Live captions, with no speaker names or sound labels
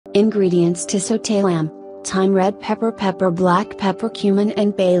Ingredients to sauté lamb: thyme, red pepper, black pepper, cumin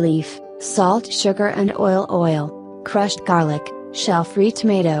and bay leaf, salt, sugar and oil, crushed garlic, shell-free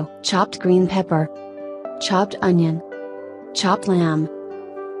tomato, chopped green pepper, chopped onion, chopped lamb.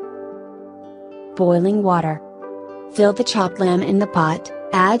 Boiling water. Fill the chopped lamb in the pot,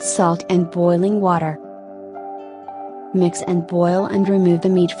 add salt and boiling water. Mix and boil and remove the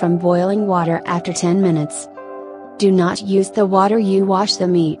meat from boiling water after 10 minutes. Do not use the water you wash the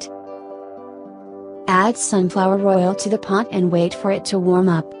meat. Add sunflower oil to the pot and wait for it to warm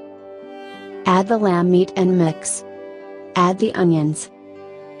up. Add the lamb meat and mix. Add the onions.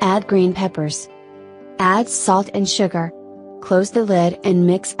 Add green peppers. Add salt and sugar. Close the lid and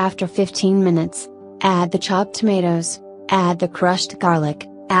mix after 15 minutes. Add the chopped tomatoes. Add the crushed garlic.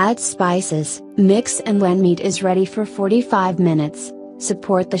 Add spices. Mix, and when meat is ready for 45 minutes,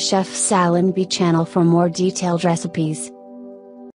 support the Chef Salim Youtbe channel for more detailed recipes.